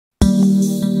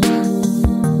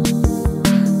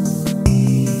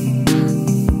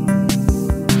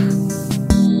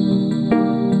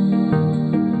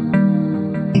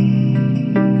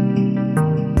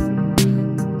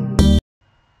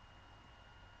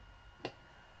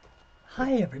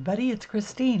Hi everybody, it's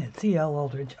Christine at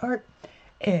CLAldridgeArt,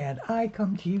 and I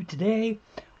come to you today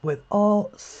with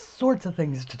all sorts of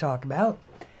things to talk about,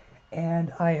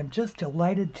 and I am just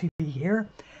delighted to be here.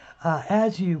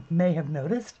 As you may have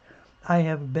noticed, I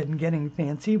have been getting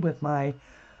fancy with my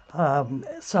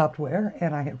software,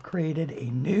 and I have created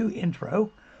a new intro,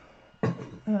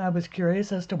 and I was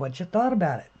curious as to what you thought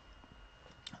about it.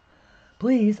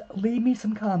 Please leave me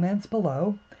some comments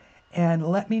below and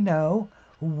let me know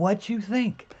what you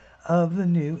think of the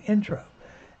new intro.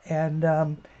 And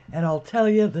I'll tell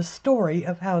you the story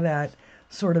of how that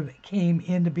sort of came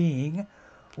into being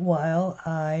while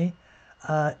I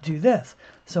do this.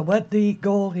 So what the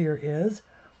goal here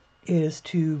is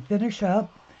to finish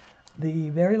up the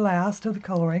very last of the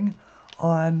coloring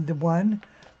on the one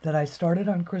that I started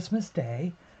on Christmas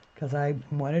Day, because I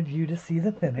wanted you to see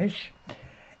the finish.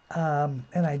 And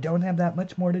I don't have that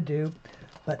much more to do,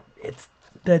 but it's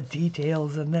the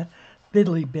details and the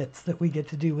fiddly bits that we get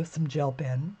to do with some gel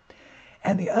pen.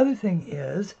 And the other thing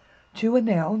is to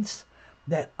announce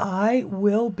that I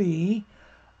will be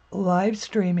live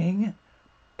streaming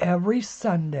every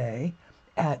Sunday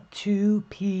at 2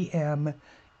 p.m.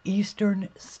 Eastern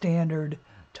Standard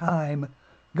Time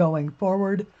going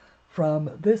forward from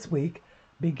this week,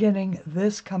 beginning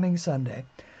this coming Sunday.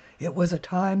 It was a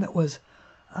time that was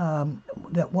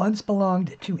that once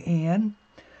belonged to Anne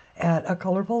at A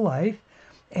Colorful Life,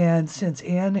 and since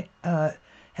Anne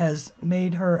has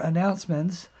made her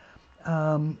announcements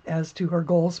as to her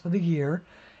goals for the year,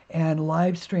 and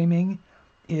live streaming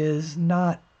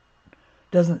doesn't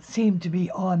seem to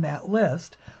be on that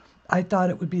list, I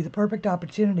thought it would be the perfect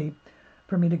opportunity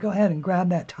for me to go ahead and grab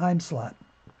that time slot.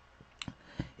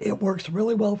 It works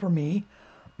really well for me.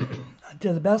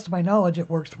 To the best of my knowledge, it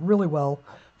works really well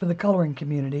for the coloring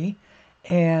community,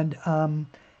 and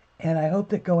I hope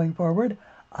that going forward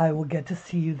I will get to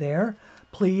see you there.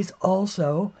 Please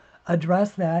also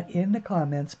address that in the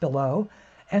comments below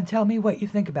and tell me what you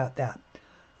think about that.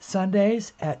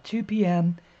 Sundays at 2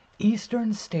 p.m.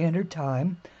 Eastern Standard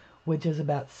Time, which is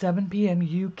about 7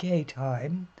 p.m. UK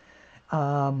time,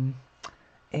 and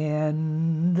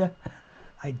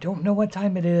I don't know what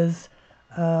time it is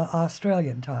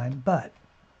Australian time, but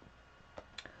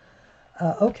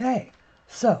okay,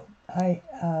 so I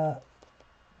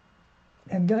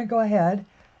am going to go ahead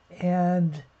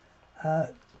and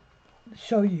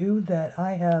show you that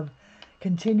I have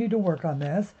continued to work on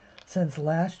this since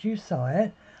last you saw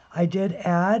it. I did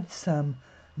add some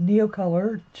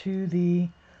Neocolor to the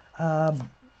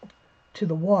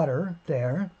water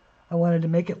there. I wanted to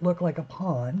make it look like a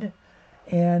pond,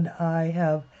 and I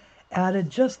have added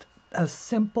just a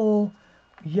simple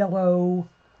yellow,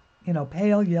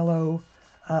 pale yellow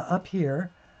up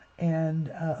here, and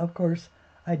of course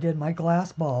I did my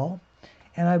glass ball,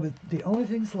 and the only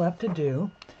things left to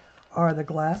do are the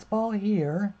glass ball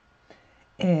here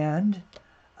and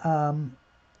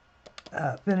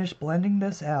finish blending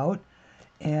this out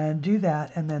and do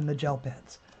that, and then the gel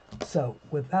pens. So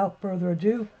without further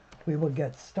ado, we will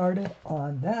get started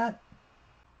on that.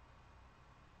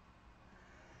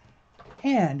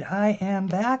 And I am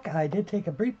back. I did take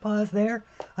a brief pause there.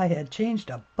 I had changed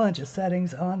a bunch of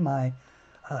settings on my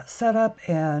setup,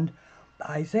 and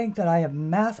I think that I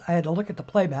had to look at the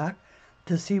playback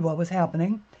to see what was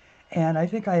happening, and I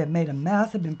think I have made a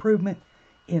massive improvement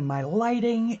in my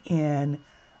lighting, in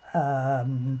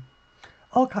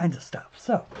all kinds of stuff.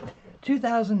 So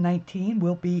 2019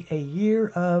 will be a year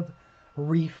of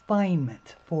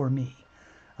refinement for me.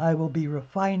 I will be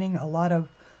refining a lot of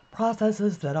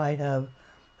processes that I have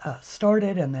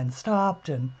started and then stopped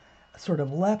and sort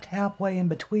of left halfway in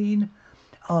between.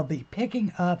 I'll be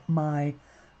picking up my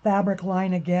fabric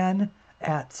line again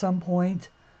at some point.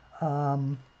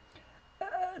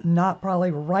 Not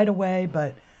probably right away,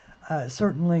 but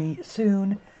certainly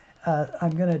soon.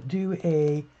 I'm going to do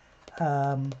a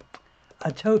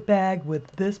tote bag with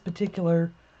this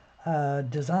particular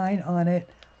design on it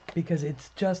because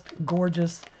it's just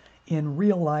gorgeous in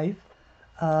real life.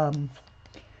 And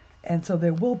so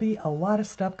there will be a lot of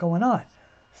stuff going on.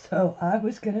 So I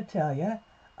was going to tell you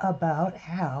about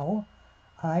how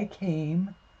I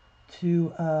came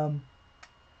to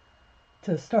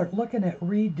start looking at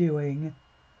redoing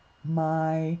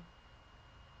my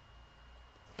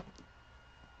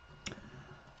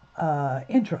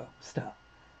intro stuff.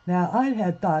 Now, I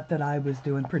had thought that I was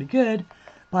doing pretty good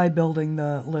by building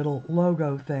the little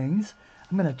logo things.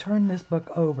 I'm going to turn this book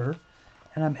over,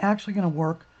 and I'm actually going to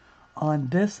work on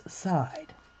this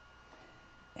side.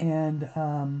 And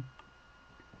I'm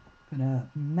going to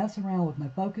mess around with my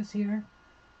focus here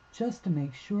just to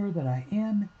make sure that I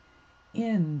am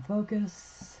in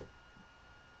focus.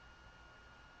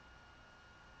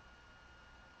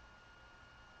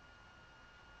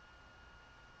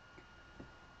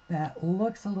 that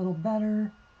looks a little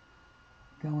better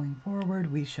going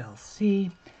forward. We shall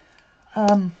see.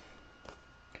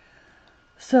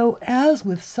 So as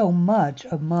with so much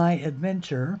of my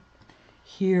adventure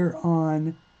here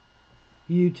on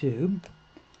YouTube,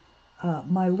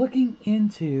 my looking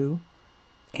into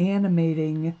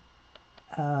animating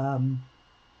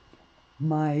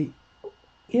my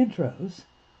intros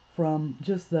from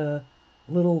just the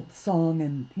little song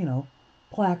and,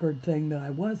 placard thing that I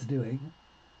was doing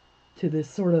to this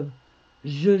sort of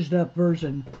zhuzhed up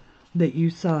version that you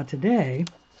saw today,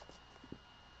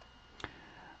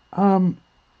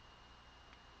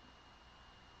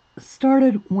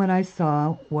 started when I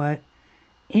saw what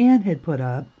Anne had put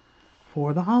up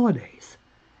for the holidays.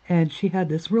 And she had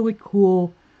this really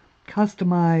cool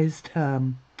customized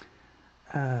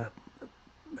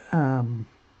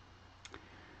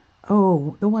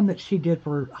the one that she did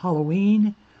for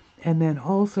Halloween, and then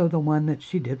also the one that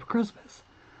she did for Christmas.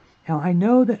 Now, I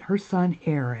know that her son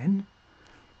Aaron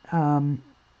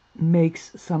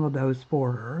makes some of those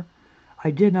for her.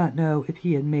 I did not know if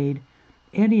he had made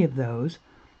any of those,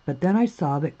 but then I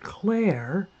saw that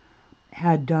Claire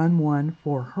had done one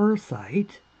for her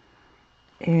site,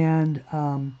 and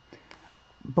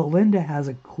Belinda has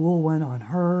a cool one on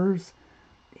hers,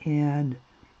 and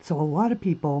so a lot of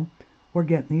people were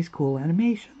getting these cool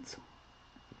animations.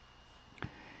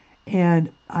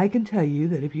 And I can tell you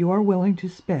that if you are willing to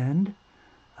spend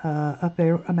a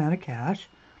fair amount of cash,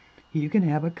 you can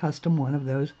have a custom one of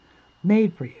those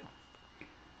made for you.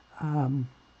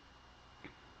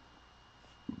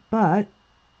 But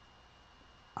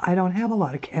I don't have a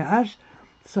lot of cash,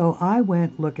 so I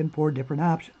went looking for different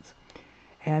options.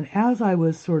 And as I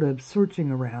was sort of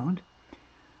searching around,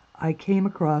 I came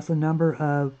across a number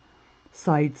of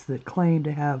sites that claim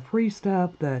to have free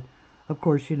stuff that, of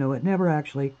course, it never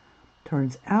actually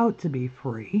turns out to be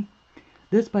free.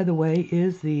 This, by the way,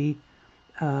 is the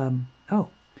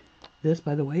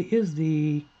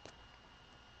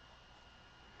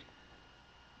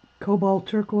Cobalt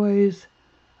Turquoise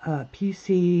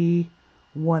PC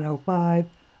 105.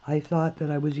 I thought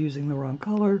that I was using the wrong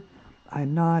color.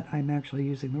 I'm not. I'm actually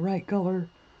using the right color.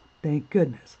 Thank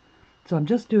goodness. So I'm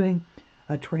just doing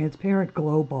a transparent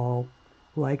glow ball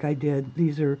like I did.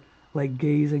 These are like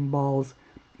gazing balls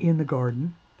in the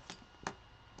garden.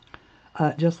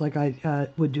 Just like I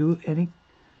would do any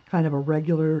kind of a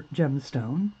regular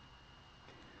gemstone.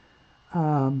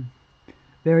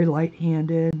 Very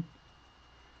light-handed.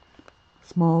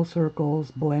 Small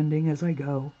circles, blending as I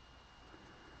go.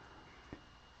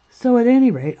 So at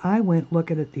any rate, I went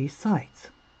looking at these sites.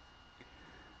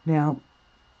 Now,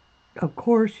 of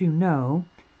course, you know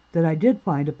that I did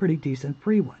find a pretty decent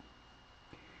free one.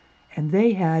 And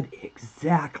they had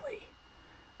exactly,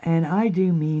 and I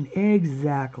do mean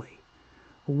exactly,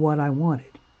 what I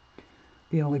wanted.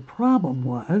 The only problem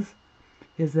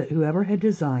is that whoever had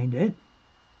designed it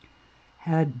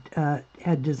had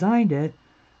designed it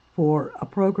for a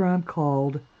program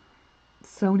called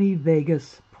Sony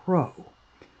Vegas Pro,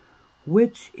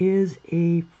 which is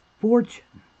a fortune.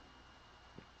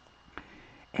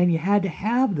 And you had to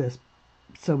have this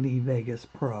Sony Vegas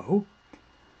Pro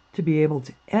to be able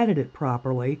to edit it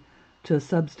properly, to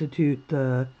substitute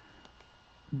the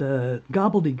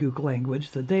gobbledygook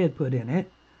language that they had put in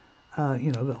it,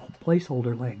 the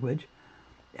placeholder language,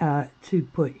 to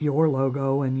put your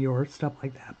logo and your stuff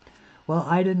like that. Well,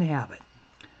 I didn't have it.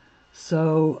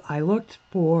 So I looked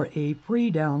for a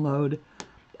free download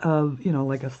of,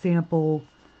 like a sample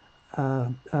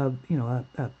of,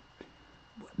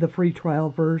 the free trial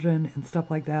version and stuff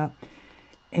like that.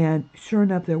 And sure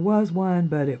enough, there was one,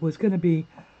 but it was going to be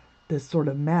this sort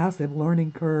of massive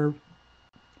learning curve.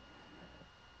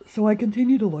 So I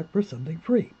continued to look for something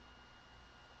free.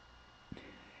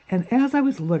 And as I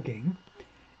was looking,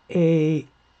 a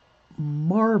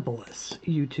marvelous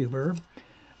YouTuber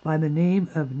by the name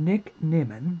of Nick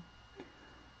Nimmin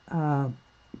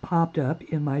popped up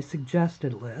in my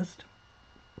suggested list.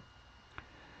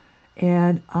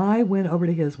 And I went over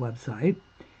to his website.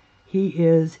 He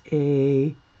is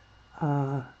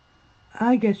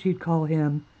I guess you'd call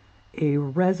him a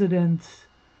resident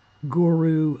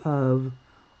guru of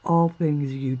all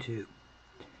things YouTube.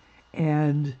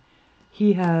 And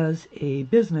he has a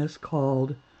business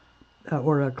called,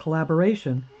 or a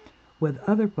collaboration with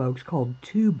other folks called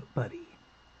TubeBuddy.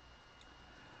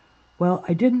 Well,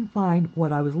 I didn't find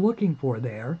what I was looking for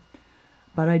there,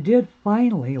 but I did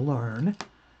finally learn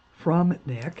from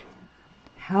Nick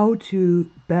how to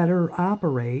better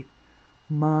operate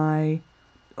my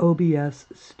OBS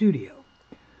studio.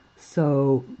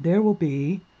 So there will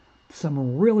be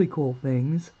some really cool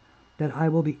things that I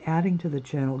will be adding to the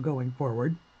channel going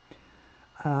forward.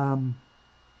 Um,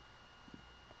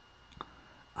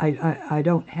 I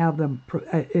don't have them.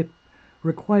 It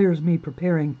requires me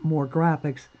preparing more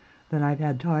graphics than I've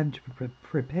had time to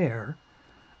prepare.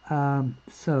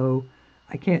 So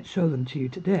I can't show them to you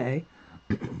today,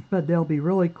 but they'll be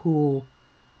really cool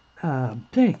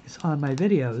things on my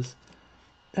videos,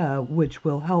 which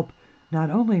will help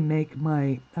not only make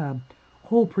my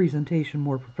whole presentation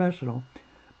more professional,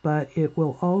 but it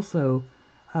will also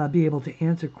be able to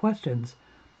answer questions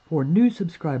for new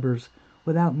subscribers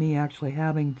without me actually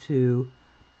having to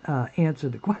answer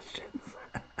the questions.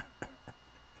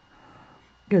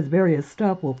 Because various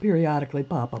stuff will periodically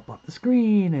pop up on the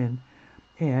screen,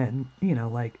 and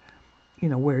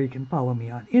where you can follow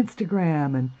me on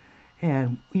Instagram,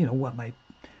 and what my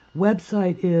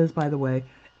website is. By the way,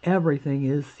 everything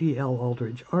is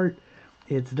CLAldridgeArt.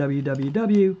 It's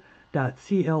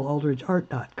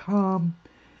www.CLAldridgeArt.com,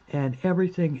 and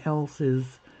everything else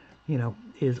is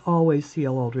always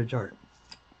CLAldridgeArt.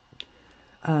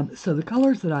 So the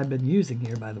colors that I've been using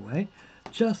here, by the way,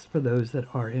 just for those that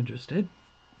are interested,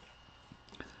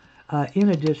 in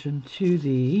addition to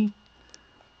the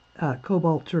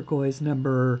Cobalt Turquoise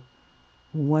number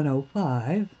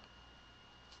 105,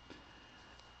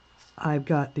 I've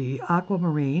got the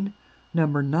Aquamarine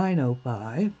number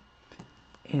 905,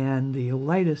 and the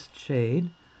lightest shade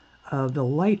of the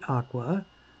Light Aqua,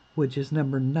 which is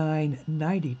number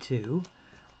 992,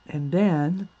 and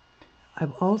then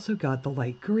I've also got the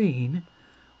Light Green,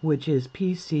 which is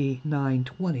PC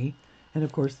 920, and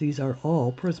of course these are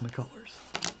all Prismacolors.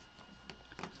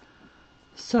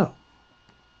 So,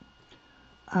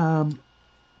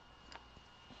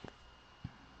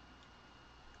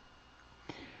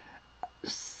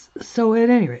 so at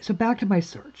any rate, so back to my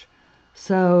search.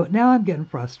 So now I'm getting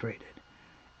frustrated,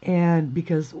 and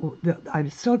because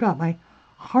I've still got my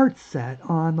heart set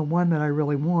on the one that I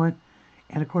really want,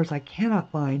 and of course I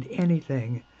cannot find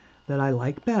anything that I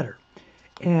like better.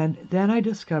 And then I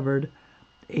discovered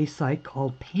a site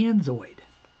called Panzoid.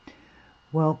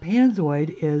 Well,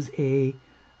 Panzoid is a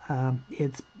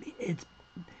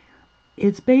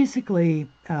it's basically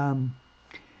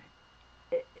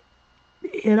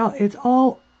it's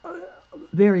all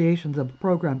variations of a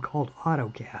program called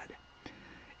AutoCAD.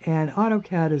 And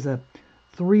AutoCAD is a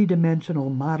three-dimensional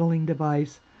modeling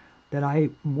device that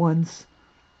I once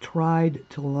tried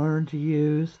to learn to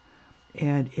use,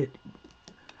 and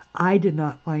I did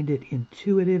not find it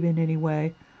intuitive in any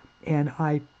way, and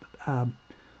I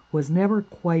was never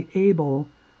quite able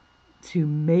to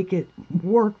make it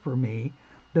work for me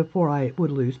before I would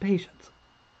lose patience.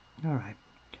 All right.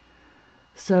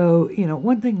 So,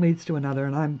 one thing leads to another,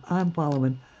 and I'm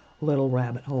following little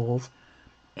rabbit holes,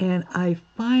 and I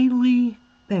finally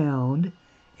found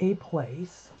a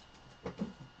place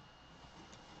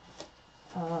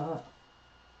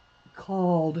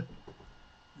called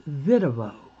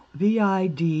Videvo,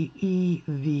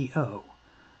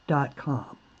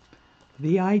 Videvo.com,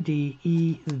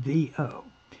 Videvo,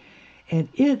 and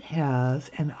it has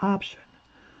an option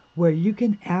where you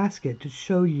can ask it to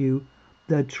show you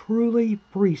the truly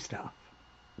free stuff,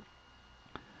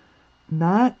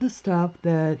 not the stuff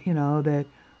that that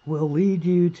will lead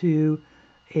you to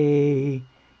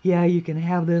you can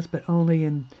have this but only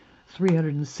in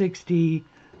 360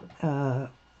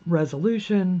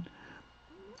 resolution.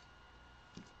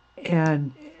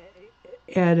 And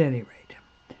at any rate,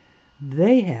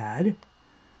 they had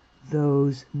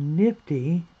those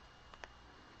nifty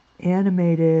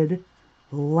animated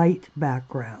light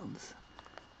backgrounds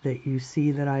that you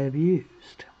see that I have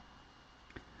used.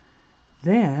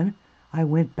 Then I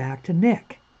went back to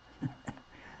Nick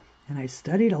and I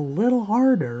studied a little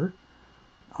harder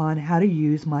on how to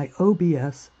use my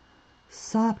OBS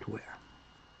software.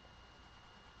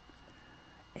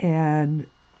 And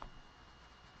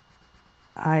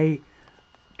I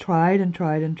tried and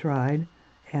tried and tried,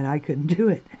 and I couldn't do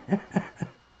it.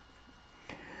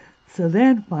 So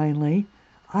then finally,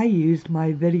 I used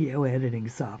my video editing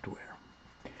software,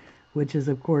 which is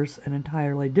of course an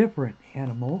entirely different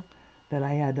animal that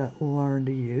I had to learn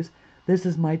to use. This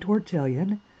is my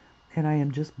Tortillion, and I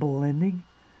am just blending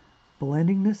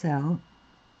this out.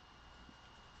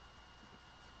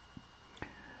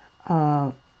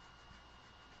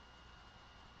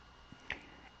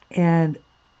 And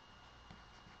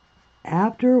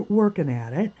after working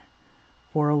at it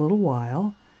for a little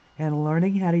while and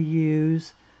learning how to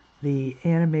use the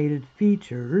animated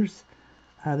features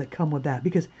that come with that,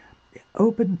 because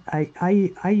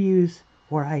I use,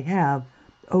 or I have,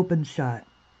 OpenShot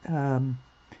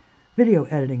video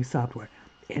editing software,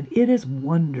 and it is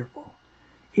wonderful.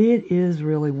 It is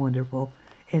really wonderful,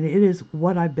 and it is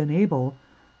what I've been able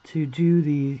to do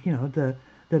the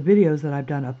videos that I've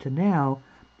done up to now.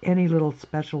 Any little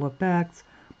special effects,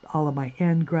 all of my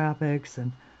end graphics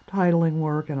and titling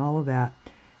work and all of that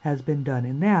has been done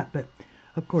in that. But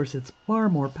of course it's far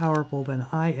more powerful than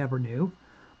I ever knew.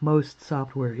 Most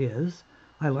software is.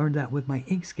 I learned that with my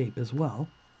Inkscape as well.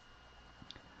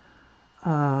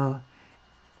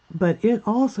 But it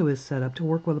also is set up to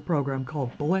work with a program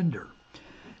called Blender.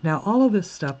 Now all of this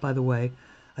stuff, by the way,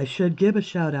 I should give a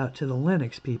shout out to the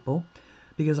Linux people,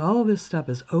 because all of this stuff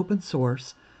is open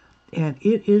source and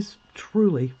it is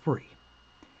truly free.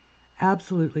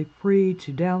 Absolutely free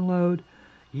to download.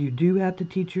 You do have to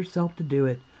teach yourself to do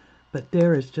it, but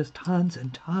there is just tons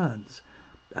and tons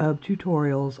of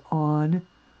tutorials on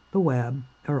the web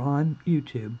or on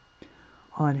YouTube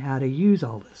on how to use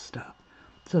all this stuff.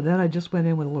 So then I just went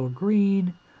in with a little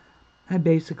green. I'm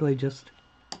basically just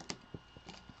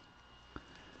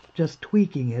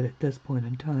tweaking it at this point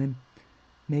in time,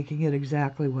 making it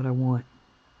exactly what I want.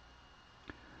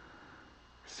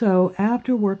 So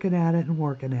after working at it and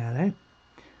working at it,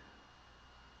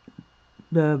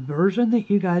 the version that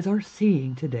you guys are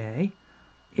seeing today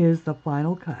is the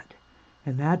final cut.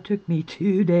 And that took me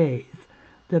 2 days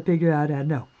to figure out how.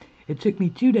 No, it took me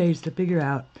 2 days to figure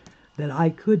out that I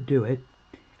could do it,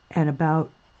 and about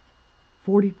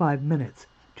 45 minutes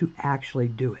to actually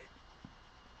do it.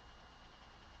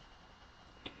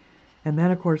 And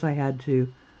then, of course, I had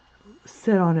to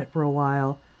sit on it for a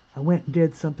while. I went and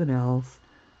did something else.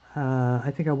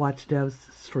 I think I watched Dev's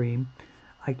stream.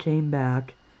 I came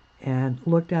back and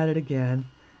looked at it again,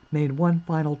 made one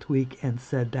final tweak, and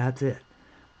said, that's it.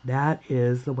 That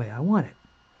is the way I want it.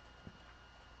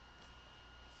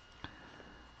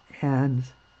 And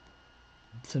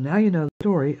so now you know the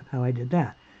story of how I did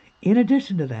that. In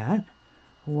addition to that,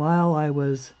 while I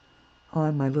was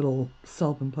on my little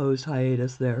self-imposed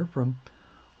hiatus there from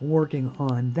working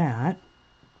on that,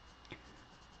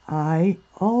 I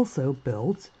also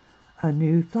built a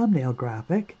new thumbnail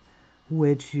graphic,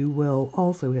 which you will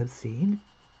also have seen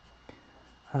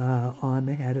on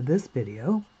the head of this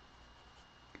video.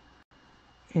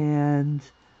 And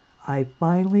I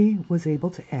finally was able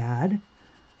to add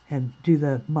and do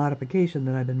the modification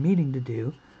that I've been meaning to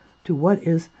do to what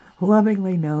is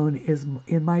lovingly known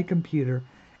in my computer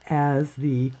as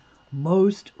the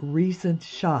most recent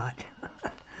shot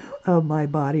of my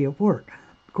body of work.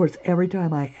 Of course, every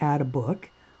time I add a book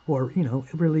or,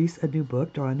 release a new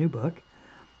book, draw a new book,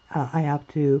 I have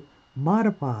to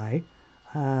modify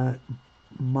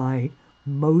my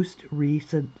most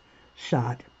recent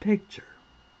shot picture.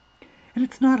 And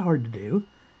it's not hard to do.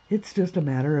 It's just a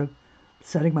matter of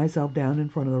setting myself down in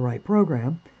front of the right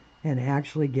program and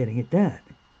actually getting it done.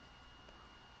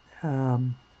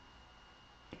 And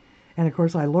of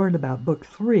course I learned about book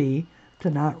 3 to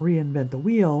not reinvent the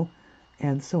wheel,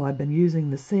 and so I've been using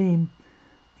the same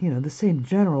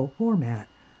general format.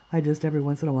 I just every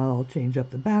once in a while I'll change up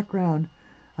the background.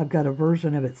 I've got a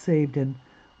version of it saved in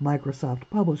Microsoft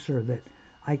Publisher that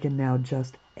I can now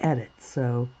just edit,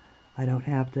 so I don't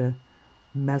have to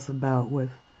mess about with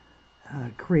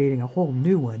creating a whole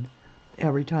new one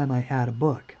every time I add a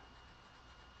book.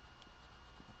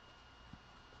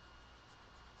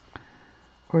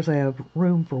 Of course, I have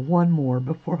room for one more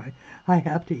before I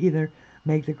have to either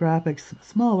make the graphics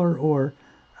smaller or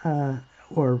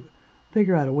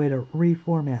figure out a way to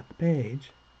reformat the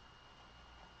page.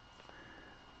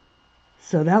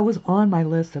 So that was on my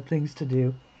list of things to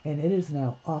do, and it is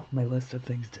now off my list of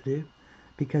things to do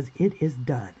because it is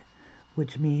done,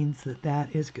 which means that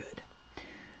that is good.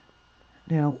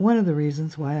 Now, one of the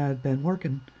reasons why I've been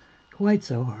working quite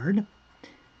so hard,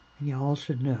 and you all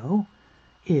should know,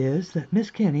 is that Miss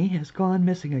Keni has gone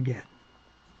missing again.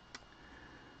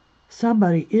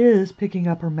 Somebody is picking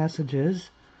up her messages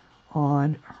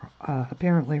on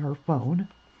apparently her phone,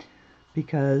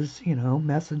 because,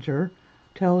 Messenger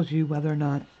tells you whether or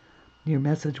not your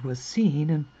message was seen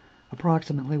and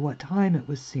approximately what time it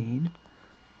was seen.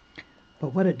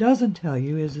 But what it doesn't tell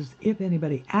you is if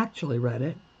anybody actually read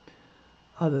it,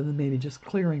 other than maybe just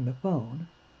clearing the phone,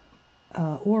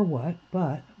 or what.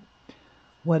 But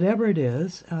whatever it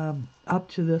is, up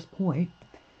to this point,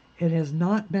 it has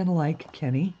not been like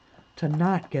Keni to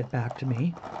not get back to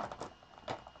me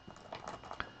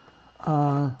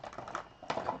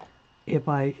if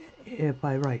I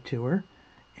write to her,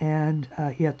 and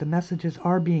yet the messages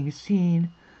are being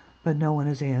seen, but no one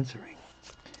is answering.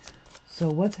 So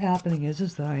what's happening is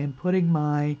that I am putting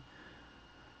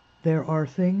there are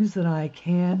things that I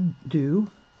can do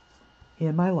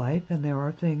in my life, and there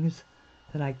are things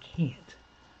that I can't.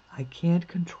 I can't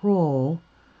control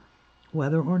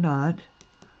whether or not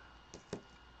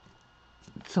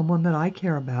someone that I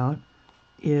care about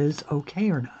is okay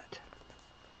or not.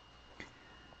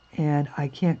 And I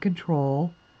can't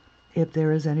control if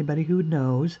there is anybody who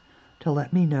knows to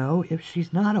let me know if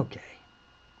she's not okay.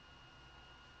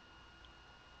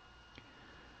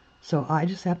 So I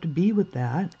just have to be with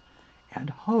that and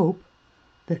hope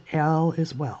that Elle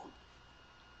is well.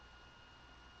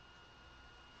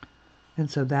 And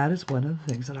so that is one of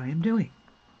the things that I am doing.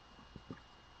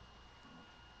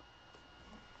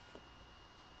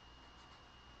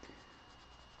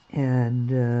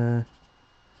 And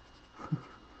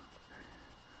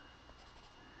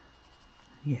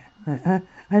yeah, I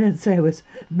didn't say I was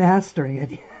mastering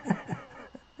it,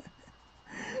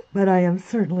 but I am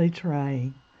certainly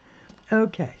trying.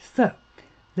 Okay, so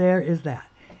there is that.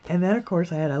 And then, of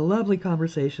course, I had a lovely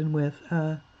conversation with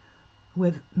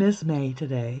Miss May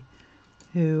today,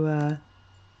 who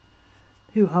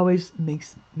always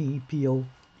makes me feel,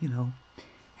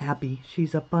 happy.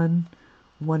 She's a fun,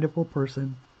 wonderful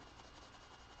person.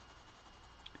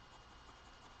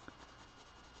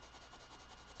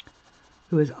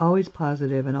 Who is always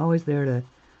positive and always there to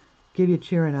give you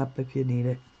cheering up if you need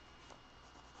it.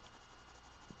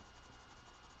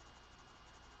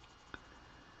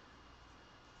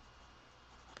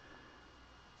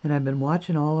 And I've been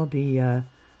watching all of the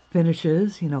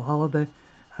finishes, all of the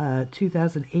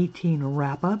 2018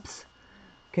 wrap-ups.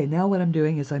 Okay, now what I'm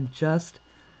doing is I'm just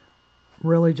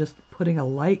really just putting a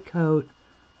light coat,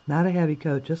 not a heavy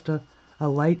coat, just a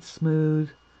light, smooth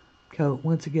coat.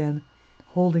 Once again,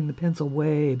 holding the pencil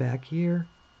way back here.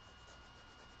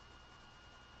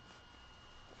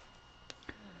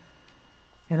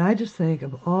 And I just think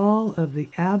of all of the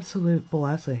absolute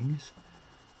blessings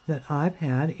that I've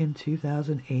had in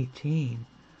 2018.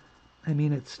 I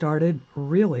mean, it started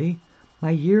really,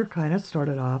 my year kind of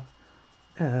started off,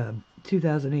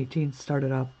 2018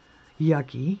 started off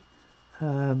yucky,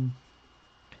 in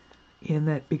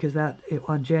that because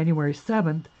on January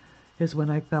 7th is when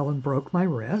I fell and broke my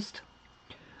wrist,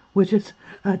 which is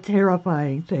a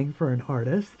terrifying thing for an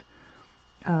artist.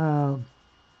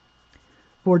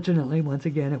 Fortunately, once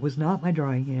again, it was not my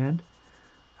drawing hand,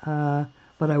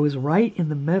 but I was right in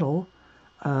the middle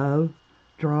of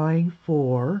drawing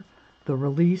for the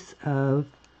release of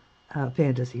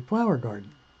Fantasy Flower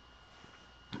Garden.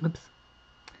 Oops.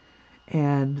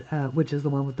 And which is the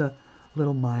one with the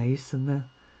little mice and the,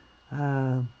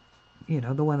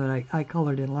 the one that I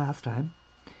colored in last time.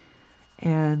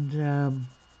 And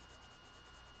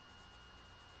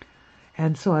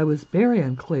so I was very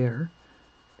unclear,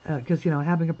 because,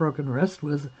 having a broken wrist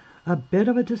was a bit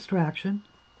of a distraction.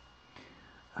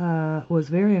 Was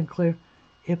very unclear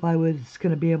if I was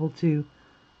going to be able to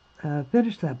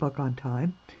finish that book on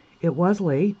time. It was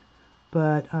late,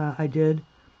 but I did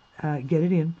get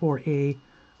it in for a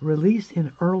release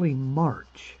in early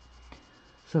March.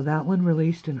 So that one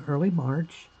released in early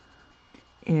March.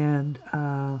 And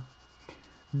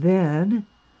then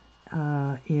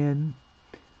in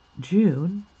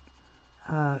June,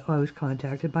 I was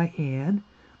contacted by Anne,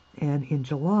 and in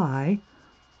July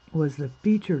was the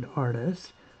featured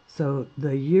artist. So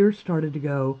the year started to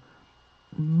go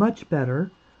much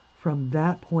better from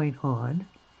that point on.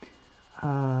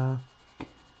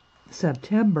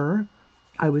 September,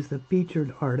 I was the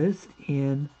featured artist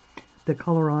in the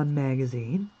Color On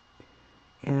magazine,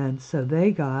 and so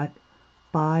they got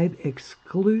 5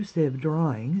 exclusive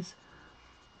drawings,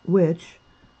 which,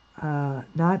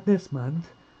 not this month,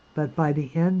 but by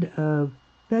the end of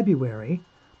February,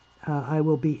 I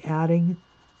will be adding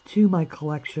to my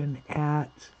collection on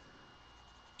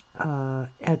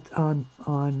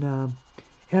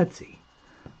Etsy,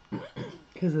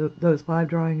 because those 5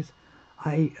 drawings,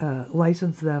 I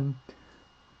licensed them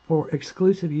for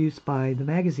exclusive use by the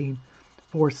magazine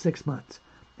for 6 months,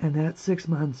 and that 6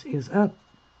 months is up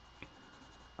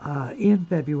in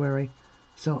February,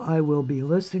 so I will be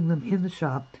listing them in the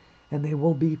shop, and they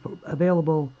will be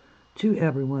available to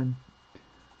everyone.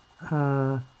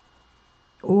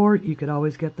 Or you could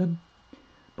always get them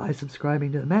by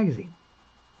subscribing to the magazine.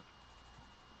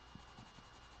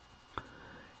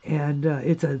 And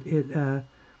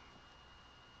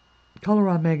Color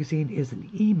On magazine is an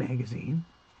e-magazine,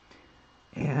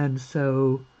 and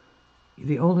so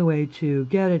the only way to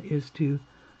get it is to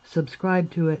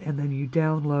subscribe to it, and then you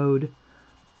download,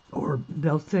 or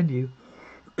they'll send you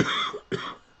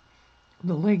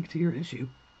the link to your issue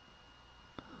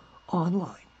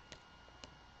online.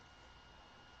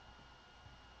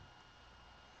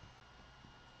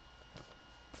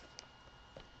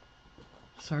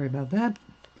 Sorry about that.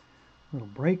 Little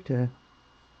break to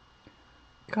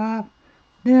cough.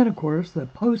 Then, of course, the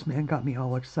postman got me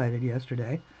all excited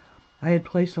yesterday. I had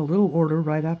placed a little order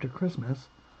right after Christmas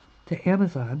to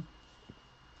Amazon.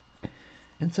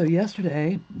 And so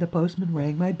yesterday, the postman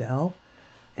rang my bell,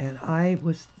 and I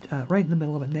was right in the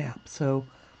middle of a nap. So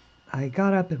I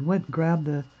got up and went and grabbed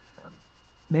the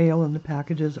mail and the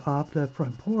packages off the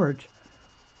front porch,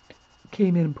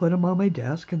 came in and put them on my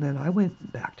desk, and then I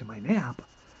went back to my nap,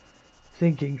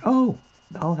 thinking, oh,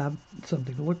 I'll have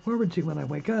something to look forward to when I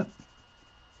wake up.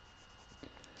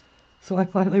 So I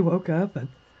finally woke up and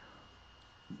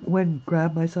went and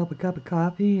grabbed myself a cup of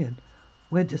coffee and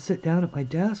went to sit down at my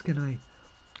desk, and I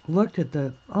looked at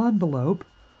the envelope,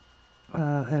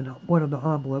 and one of the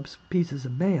envelopes, pieces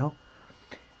of mail,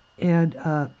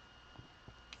 and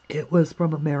it was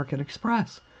from American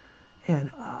Express.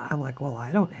 And I'm like, well,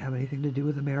 I don't have anything to do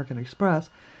with American Express.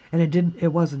 And it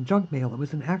wasn't junk mail, it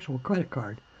was an actual credit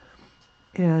card.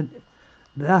 And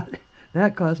that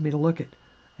caused me to look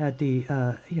at the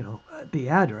the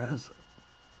address.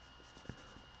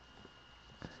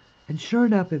 And sure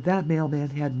enough, if that mailman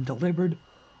hadn't delivered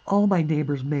all my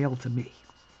neighbor's mail to me.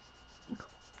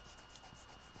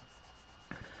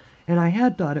 And I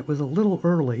had thought it was a little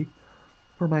early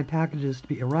for my packages to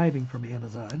be arriving from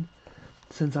Amazon,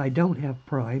 since I don't have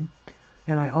Prime,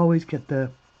 and I always get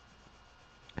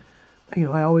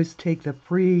I always take the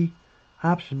free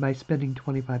option by spending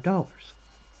 $25.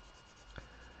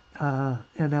 And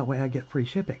that way I get free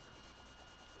shipping.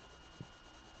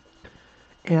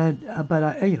 And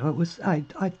but it was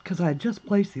because I had just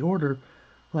placed the order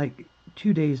like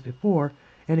 2 days before,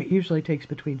 and it usually takes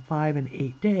between 5 and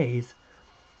 8 days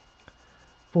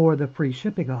for the free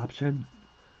shipping option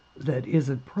that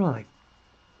isn't Prime.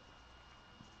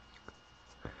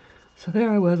 So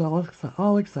there I was,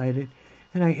 all excited,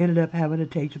 and I ended up having to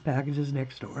take the packages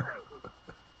next door.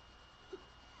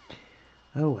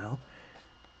 Oh well,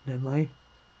 then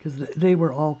because they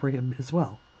were all for him as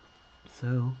well.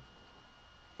 So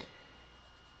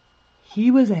he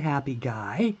was a happy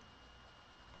guy,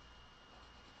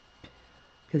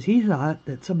 because he thought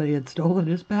that somebody had stolen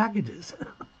his packages.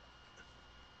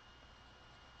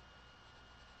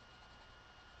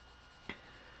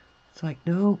 It's like,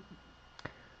 no,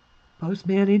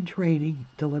 postman in training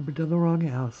delivered to the wrong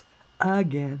house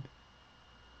again.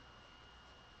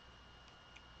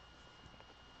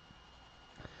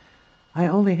 I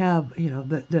only have,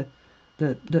 the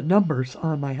numbers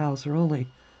on my house are only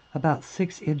about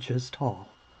 6 inches tall,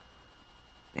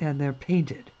 and they're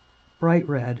painted bright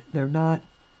red.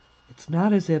 It's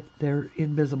not as if they're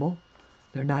invisible.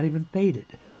 They're not even faded.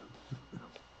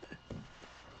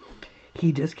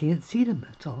 He just can't see them,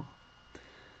 that's all.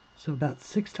 So about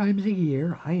 6 times a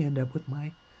year, I end up with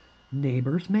my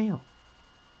neighbor's mail.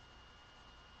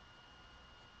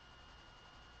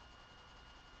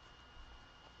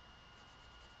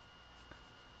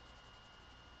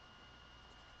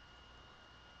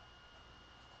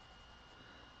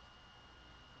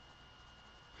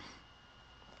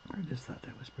 I just thought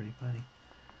that was pretty funny.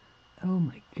 Oh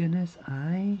my goodness,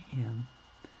 I am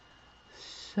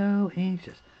so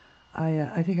anxious.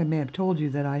 I think I may have told you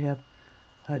that I have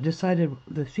decided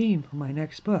the theme for my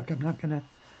next book. I'm not going to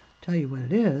tell you what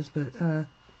it is, but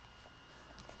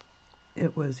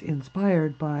it was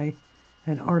inspired by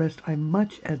an artist I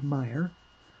much admire,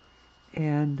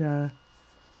 and that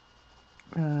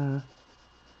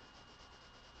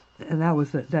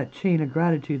was that chain of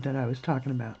gratitude that I was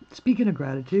talking about. Speaking of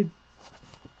gratitude,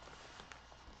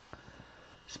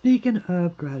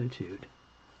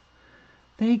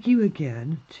 thank you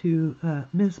again to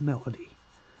Miss Melody,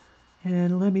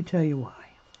 and let me tell you why.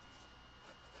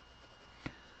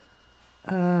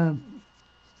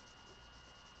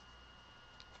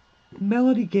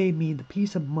 Melody gave me the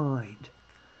peace of mind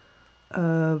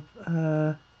of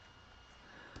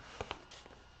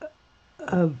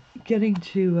getting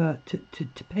to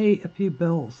pay a few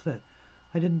bills that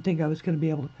I didn't think I was going to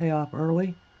be able to pay off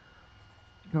early,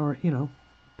 or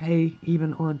pay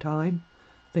even on time.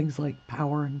 Things like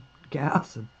power and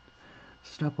gas and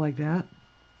stuff like that.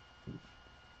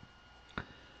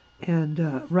 And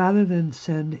rather than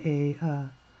send a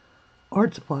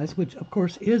art supplies, which of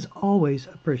course is always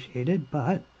appreciated,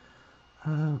 but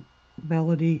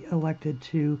Melody elected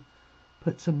to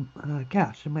put some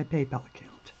cash in my PayPal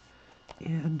account.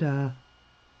 And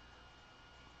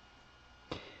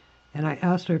I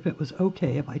asked her if it was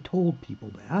okay if I told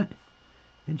people that,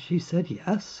 and she said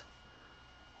yes,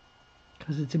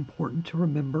 because it's important to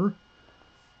remember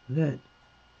that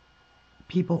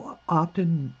people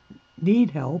often need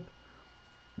help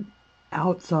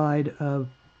outside of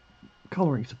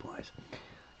coloring supplies.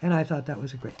 And I thought that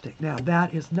was a great thing. Now,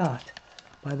 that is not,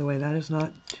 by the way, that is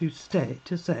not to say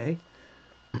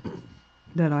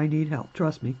that I need help.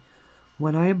 Trust me,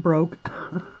 when I am broke,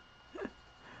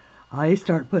 I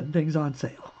start putting things on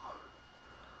sale.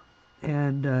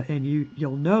 And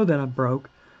you'll know that I'm broke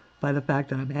by the fact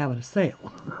that I'm having a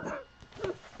sale.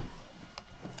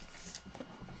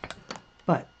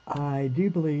 But I do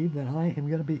believe that I am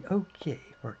going to be okay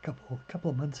for a couple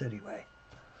of months anyway.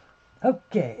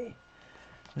 Okay,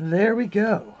 there we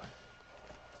go.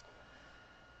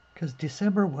 Because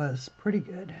December was pretty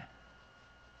good.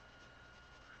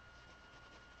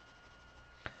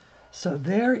 So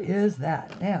there is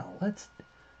that. Now let's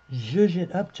zhuzh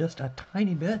it up just a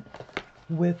tiny bit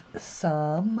with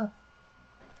some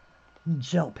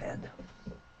gel pen.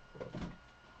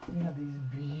 We have these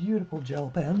beautiful gel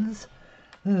pens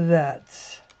that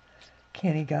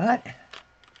Keni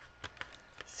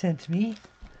sent me.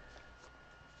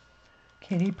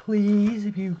 Keni, please,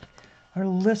 if you are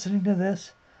listening to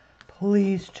this,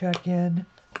 please check in.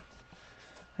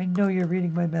 I know you're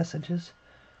reading my messages.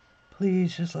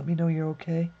 Please just let me know you're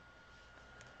okay.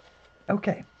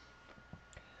 Okay.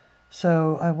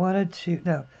 So I wanted to,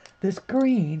 no, this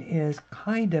green is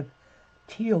kind of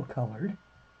teal colored.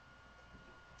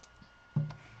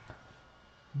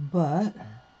 But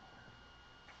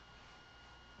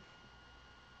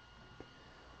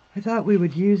I thought we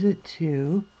would use it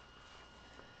to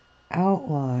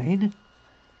outline.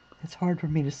 It's hard for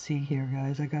me to see here,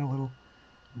 guys. I got a little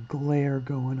glare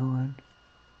going on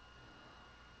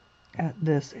at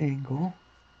this angle.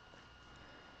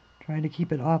 Trying to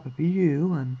keep it off of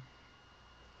you and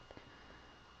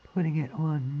putting it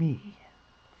on me.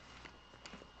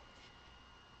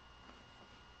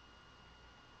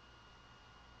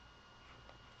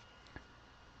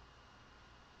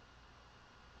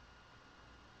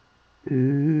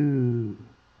 Ooh,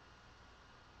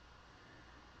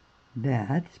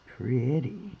 that's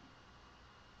pretty.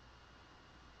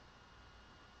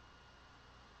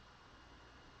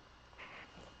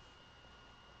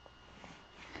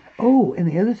 Oh, and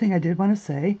the other thing I did want to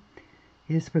say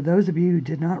is for those of you who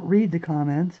did not read the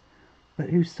comments, but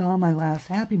who saw my last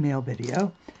Happy Mail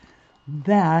video,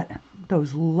 that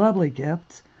those lovely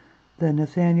gifts, the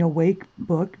Nathaniel Wake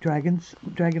book, Dragon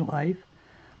Life,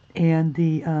 and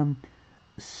the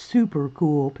super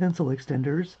cool pencil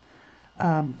extenders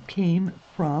came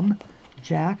from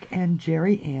Jack and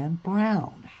Jerry Ann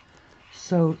Brown.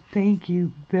 So thank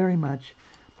you very much,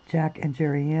 Jack and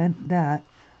Jerry Ann. That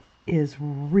is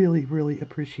really, really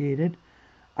appreciated.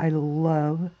 I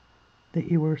love that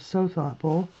you were so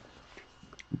thoughtful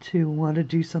to want to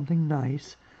do something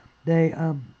nice. They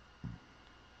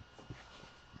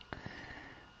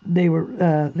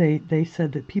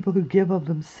said that people who give of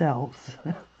themselves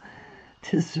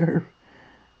deserve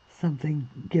something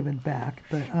given back,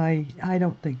 but I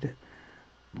don't think that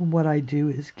what I do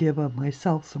is give of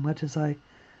myself so much as I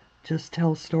just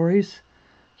tell stories,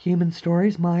 human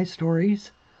stories, my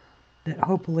stories, that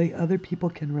hopefully other people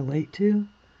can relate to,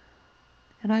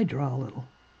 and I draw a little.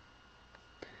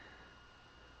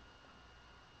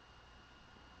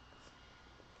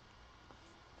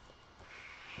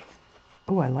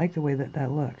 Oh, I like the way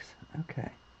that looks.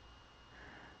 Okay.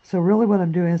 So really what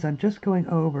I'm doing is I'm just going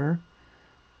over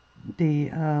the,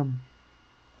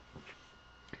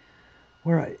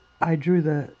 where I drew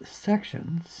the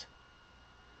sections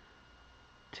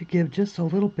to give just a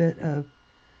little bit of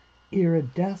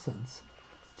iridescence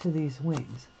to these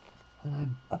wings.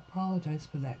 And I apologize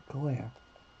for that glare.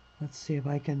 Let's see if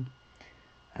I can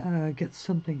get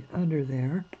something under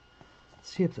there.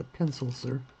 See if the pencils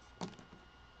are,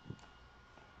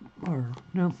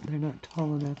 no, they're not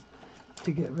tall enough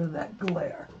to get rid of that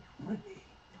glare.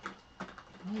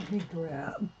 Let me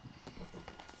grab,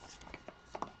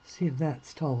 see if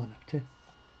that's tall enough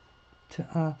to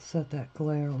offset that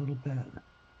glare a little bit.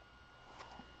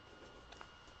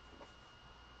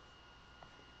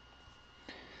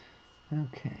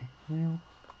 Okay, well,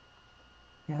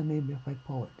 yeah, maybe if I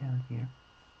pull it down here.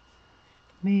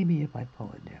 Maybe if I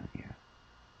pull it down here.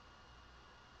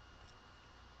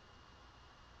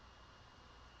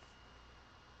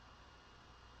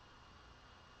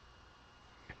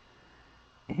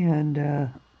 And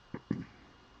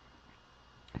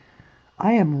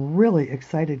I am really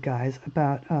excited, guys,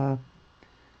 about,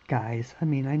 guys, I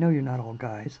mean, I know you're not all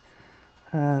guys,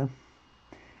 and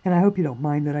I hope you don't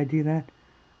mind that I do that.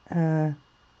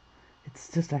 It's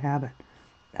just a habit.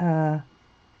 I'm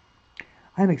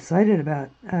excited about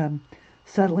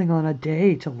settling on a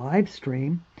day to live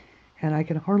stream, and I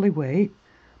can hardly wait.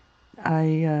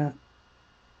 I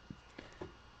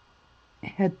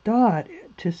had thought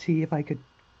to see if I could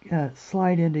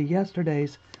slide into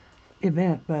yesterday's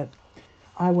event, but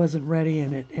I wasn't ready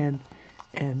in it,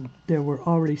 and there were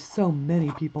already so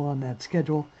many people on that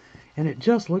schedule, and it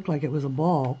just looked like it was a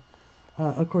ball.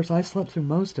 Of course, I slept through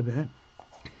most of it,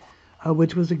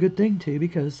 which was a good thing too,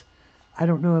 because I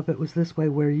don't know if it was this way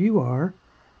where you are,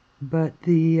 but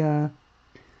the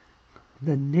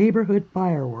neighborhood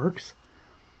fireworks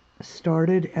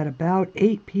started at about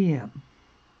 8 p.m.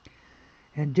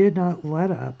 and did not let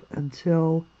up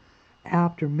until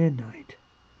after midnight.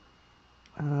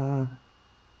 Of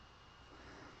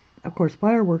course,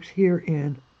 fireworks here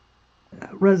in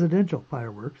residential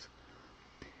fireworks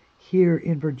here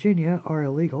in Virginia are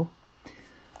illegal.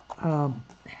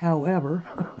 However,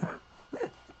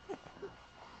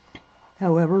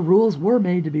 rules were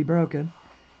made to be broken,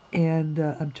 and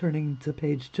I'm turning the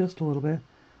page just a little bit,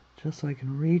 just so I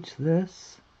can reach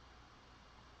this.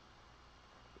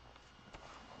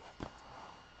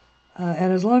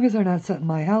 And as long as they're not setting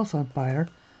my house on fire,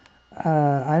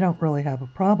 I don't really have a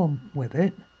problem with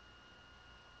it.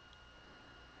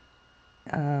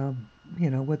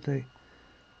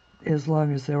 As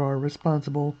long as there are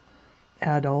responsible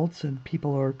adults and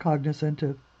people are cognizant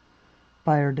of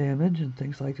fire damage and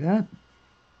things like that.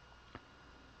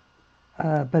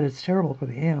 But it's terrible for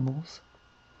the animals.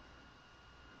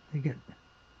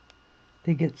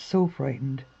 They get so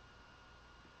frightened.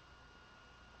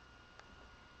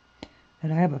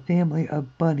 And I have a family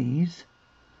of bunnies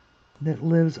that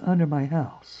lives under my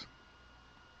house.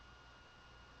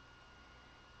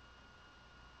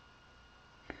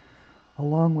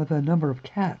 Along with a number of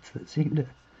cats that seem to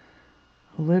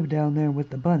live down there with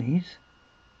the bunnies.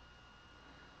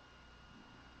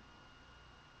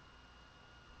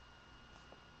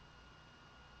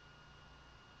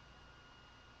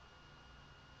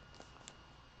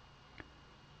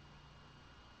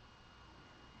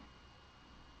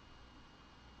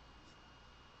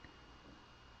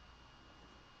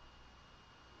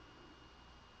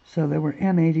 So there were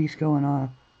M80s going off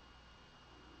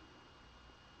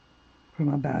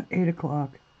from about 8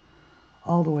 o'clock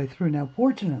all the way through. Now,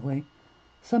 fortunately,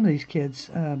 some of these kids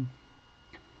have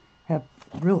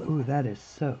really... Ooh, that is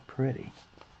so pretty.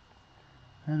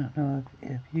 I don't know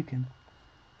if you can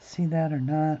see that or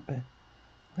not, but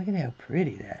look at how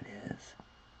pretty that is.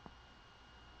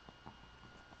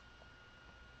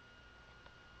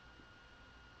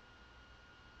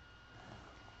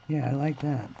 Yeah, I like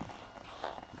that.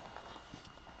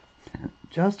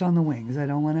 Just on the wings. I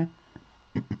don't want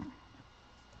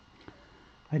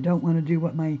to do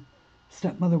what my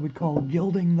stepmother would call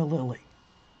gilding the lily.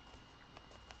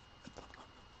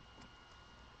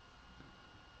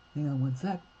 Hang on one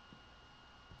sec.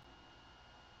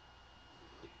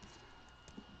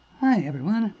 Hi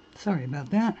everyone. Sorry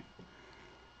about that.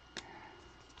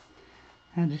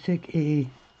 Had to take a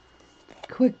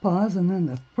quick pause, and then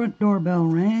the front doorbell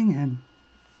rang, and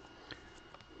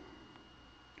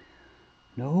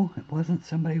no, it wasn't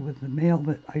somebody with the mail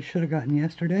that I should have gotten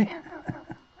yesterday.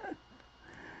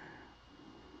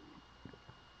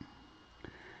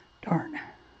 Darn.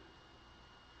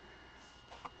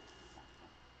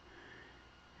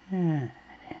 At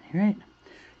any rate,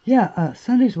 yeah,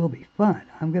 Sundays will be fun.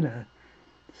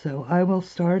 So I will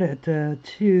start at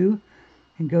 2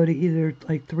 and go to either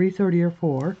like 3:30 or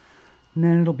 4, and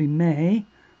then it'll be May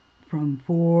from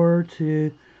 4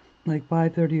 to like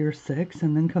 5:30 or 6,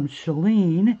 and then comes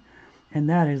Shalene, and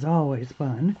that is always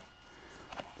fun.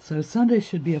 So Sunday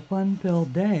should be a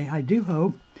fun-filled day. I do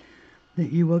hope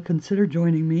that you will consider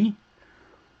joining me,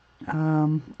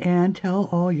 and tell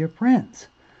all your friends.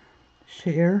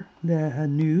 Share the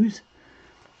news,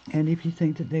 and if you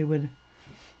think that they would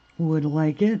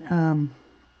like it, and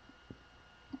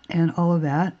all of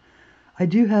that. I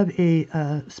do have a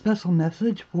special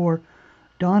message for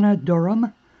Donna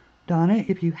Durham. Donna,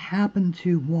 if you happen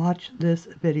to watch this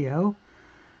video,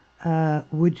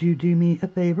 would you do me a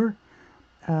favor?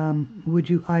 Would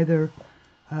you either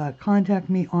contact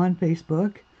me on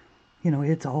Facebook,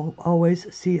 it's always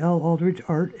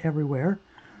CLAldridgeArt everywhere,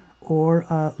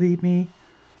 or leave me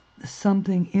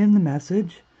something in the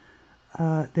message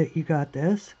that you got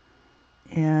this,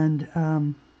 and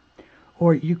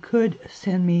or you could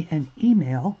send me an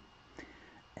email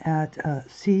at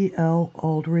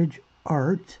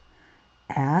CLAldridgeArt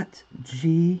at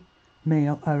gmail.com.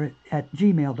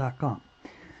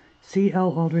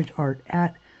 CLAldridgeArt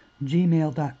at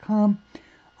gmail.com.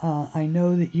 I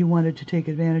know that you wanted to take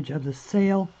advantage of the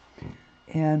sale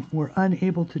and were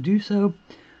unable to do so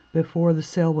before the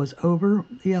sale was over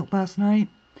last night.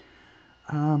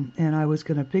 And I was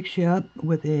going to fix you up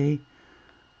with a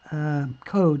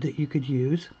code that you could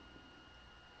use,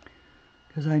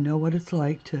 because I know what it's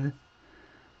like to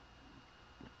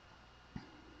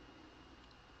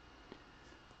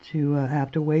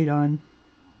have to wait on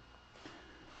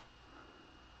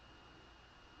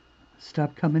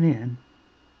stuff coming in.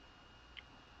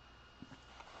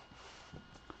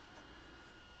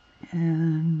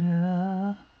 And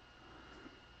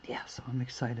yeah, so I'm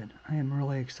excited. I am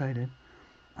really excited.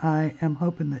 I am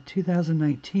hoping that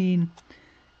 2019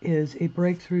 is a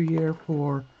breakthrough year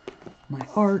for my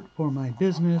art, for my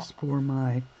business, for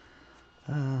my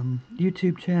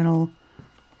YouTube channel,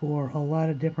 for a lot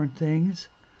of different things.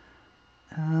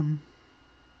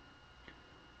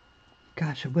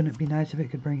 Gosh, wouldn't it be nice if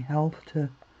it could bring health to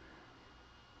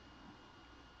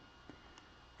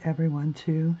everyone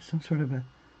too? Some sort of a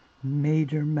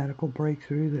major medical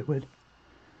breakthrough that would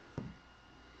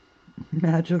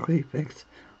magically fix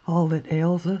all that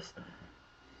ails us.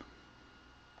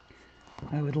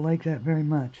 I would like that very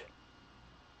much.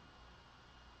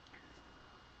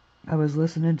 I was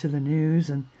listening to the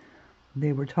news and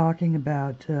they were talking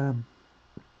about,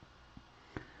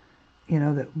 you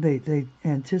know, that they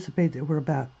anticipate that we're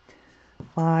about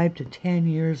 5 to 10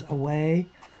 years away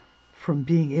from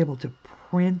being able to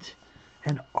print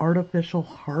an artificial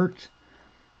heart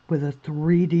with a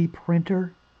 3D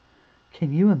printer.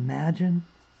 Can you imagine?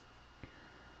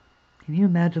 Can you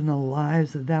imagine the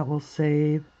lives that that will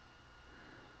save?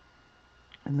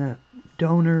 And the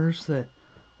donors that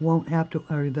won't have to,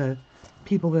 or the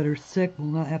people that are sick will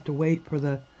not have to wait for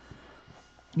the,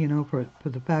 you know, for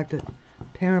the fact that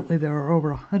apparently there are over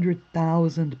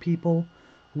 100,000 people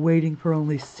waiting for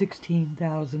only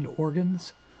 16,000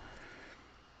 organs.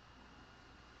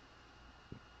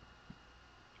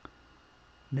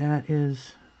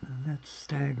 That's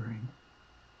staggering.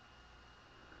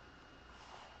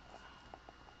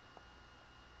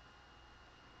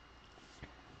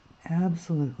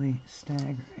 Absolutely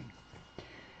staggering.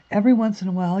 Every once in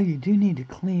a while you do need to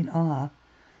clean off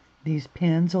these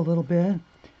pins a little bit,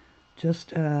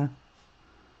 just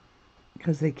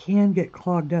because they can get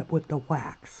clogged up with the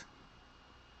wax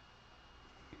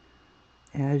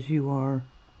as you are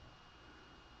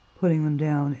putting them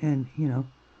down and, you know,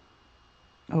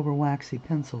 over waxy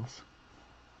pencils.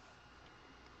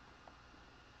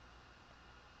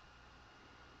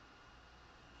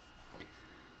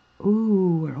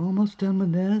 Ooh, we're almost done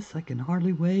with this. I can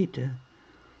hardly wait to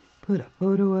put a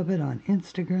photo of it on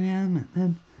Instagram and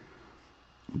then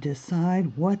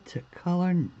decide what to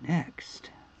color next.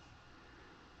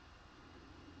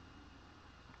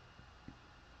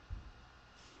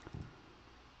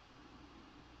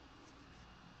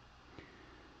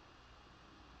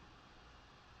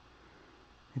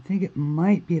 I think it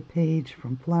might be a page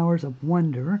from Flowers of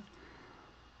Wonder,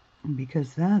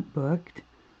 because that book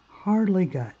hardly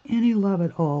got any love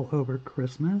at all over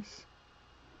Christmas.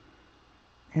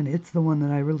 And it's the one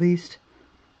that I released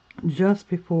just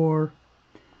before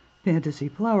Fantasy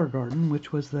Flower Garden,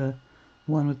 which was the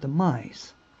one with the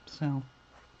mice. So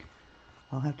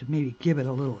I'll have to maybe give it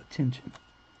a little attention.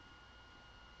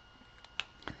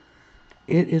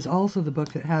 It is also the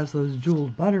book that has those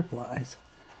jeweled butterflies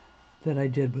that I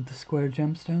did with the square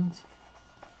gemstones.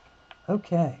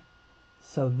 Okay,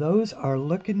 so those are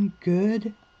looking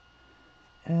good.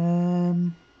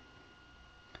 I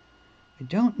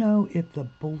don't know if the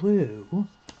blue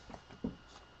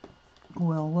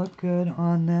will look good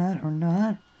on that or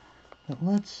not, but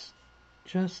let's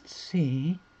just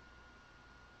see.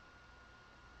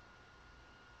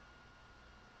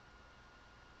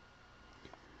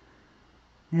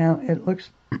 Now it looks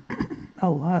a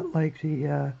lot like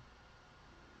the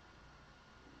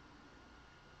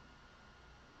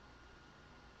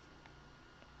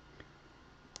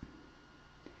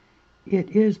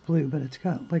it is blue, but it's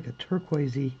got like a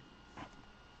turquoisey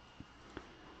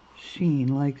sheen,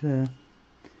 like the,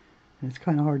 and it's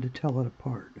kind of hard to tell it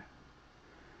apart.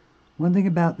 One thing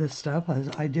about this stuff is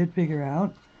I did figure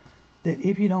out that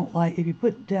if you don't like, if you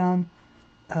put down,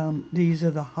 these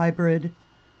are the hybrid,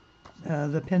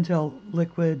 the Pentel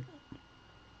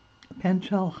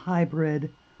hybrid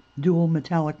dual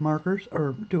metallic markers,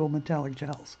 or dual metallic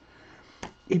gels.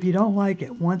 If you don't like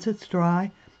it, once it's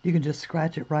dry, you can just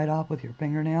scratch it right off with your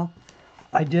fingernail.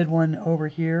 I did one over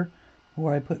here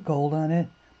where I put gold on it,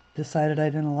 decided I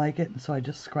didn't like it, and so I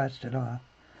just scratched it off.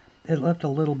 It left a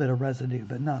little bit of residue,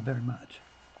 but not very much.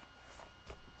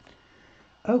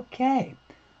 Okay,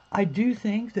 I do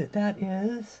think that that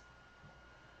is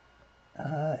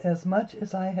as much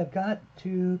as I have got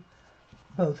to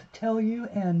both tell you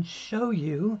and show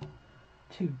you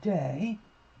today.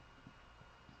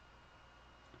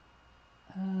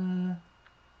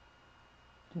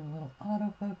 Do a little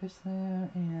autofocus there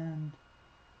and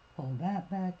pull that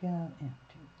back out and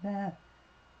do that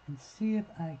and see if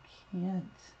I can't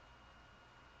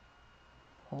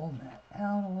pull that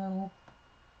out a little.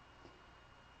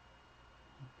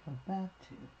 Go back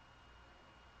to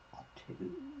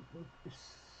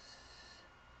Autofocus.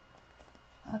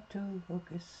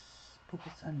 Autofocus.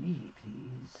 Focus on me,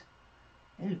 please.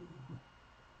 Hello.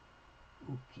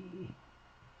 Okay.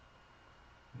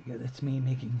 Yeah, that's me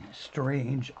making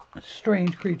strange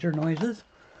creature noises.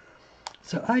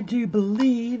 So I do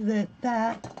believe that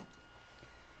that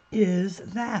is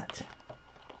that.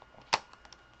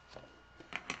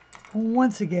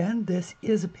 Once again, this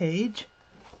is a page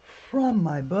from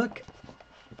my book,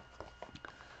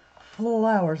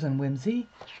 Flowers and Whimsy,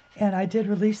 and I did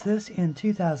release this in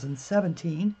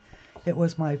 2017. It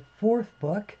was my 4th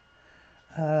book,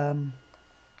 and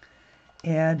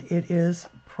it is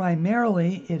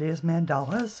primarily, it is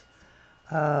mandalas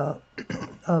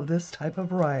of this type of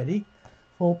variety,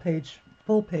 full page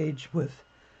with,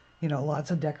 you know,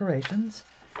 lots of decorations,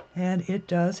 and it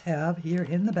does have here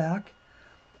in the back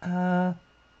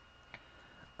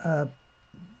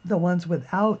the ones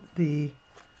without the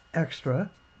extra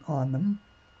on them.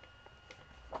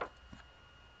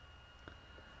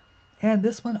 And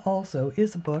this one also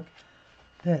is a book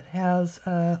that has,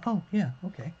 oh yeah,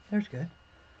 okay, there's good.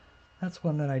 That's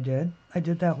one that I did. I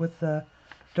did that with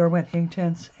Derwent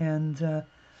Inktense and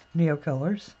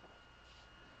Neocolors.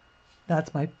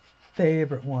 That's my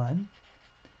favorite one.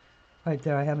 Right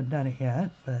there, I haven't done it yet,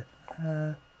 but,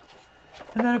 and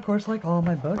then of course, like all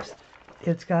my books,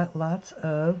 it's got lots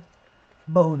of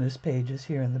bonus pages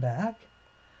here in the back.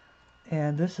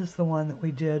 And this is the one that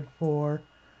we did for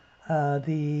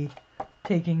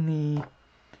taking the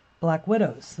Black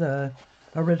Widows, the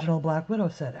original Black Widow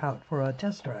set out for a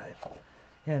test drive.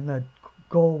 And the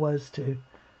goal was to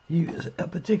use a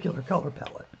particular color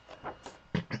palette.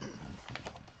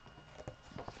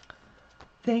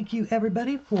 Thank you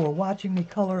everybody for watching me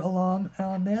color along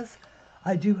on this.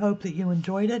 I do hope that you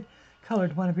enjoyed it,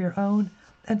 colored one of your own.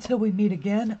 Until we meet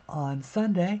again on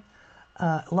Sunday,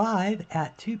 live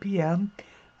at 2 p.m.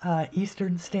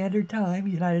 Eastern Standard Time,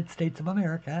 United States of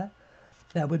America.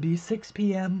 That would be 6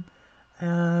 p.m.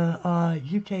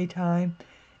 UK time,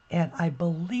 and I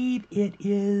believe it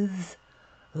is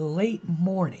late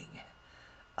morning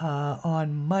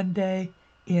on Monday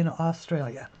in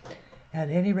Australia. At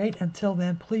any rate, until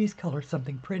then, please color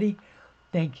something pretty.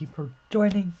 Thank you for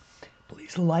joining.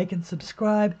 Please like and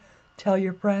subscribe. Tell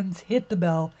your friends. Hit the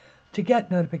bell to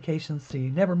get notifications so you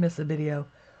never miss a video.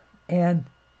 And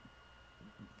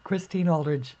Christine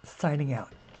Aldridge signing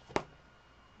out.